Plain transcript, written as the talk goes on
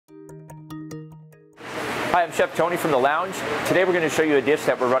Hi, I'm Chef Tony from the Lounge. Today we're going to show you a dish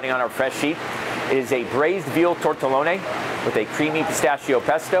that we're running on our fresh sheet. It is a braised veal tortellone with a creamy pistachio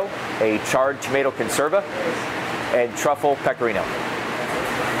pesto, a charred tomato conserva, and truffle pecorino.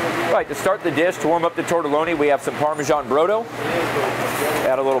 All right, to start the dish, to warm up the tortellone, we have some Parmesan brodo.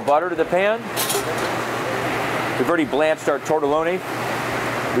 Add a little butter to the pan. We've already blanched our tortellone.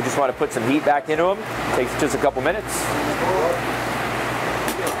 We just want to put some heat back into them. Takes just a couple minutes.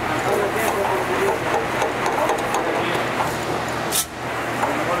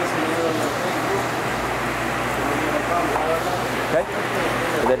 Okay.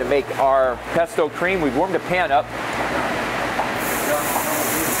 And then to make our pesto cream, we've warmed the pan up.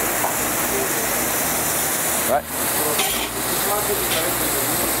 All right.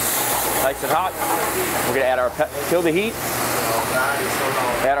 Nice and hot. We're going to add our, kill the heat.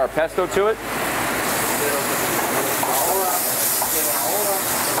 Add our pesto to it.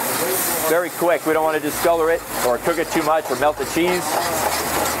 Very quick. We don't want to discolor it or cook it too much or melt the cheese.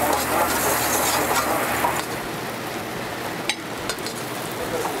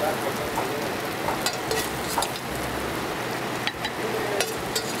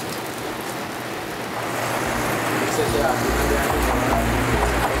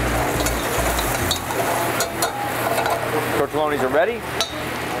 Tortellones are ready.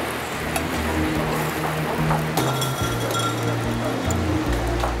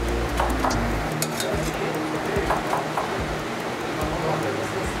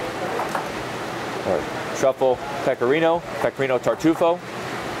 Truffle pecorino tartufo,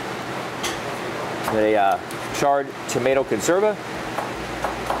 a charred tomato conserva.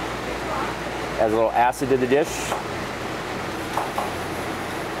 Adds a little acid to the dish.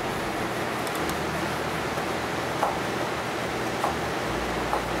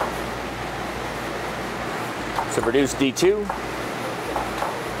 Some reduced D2,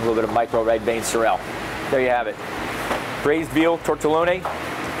 a little bit of micro red vein sorrel. There you have it. Braised veal tortellone,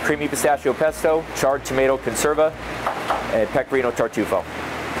 creamy pistachio pesto, charred tomato conserva, and pecorino tartufo.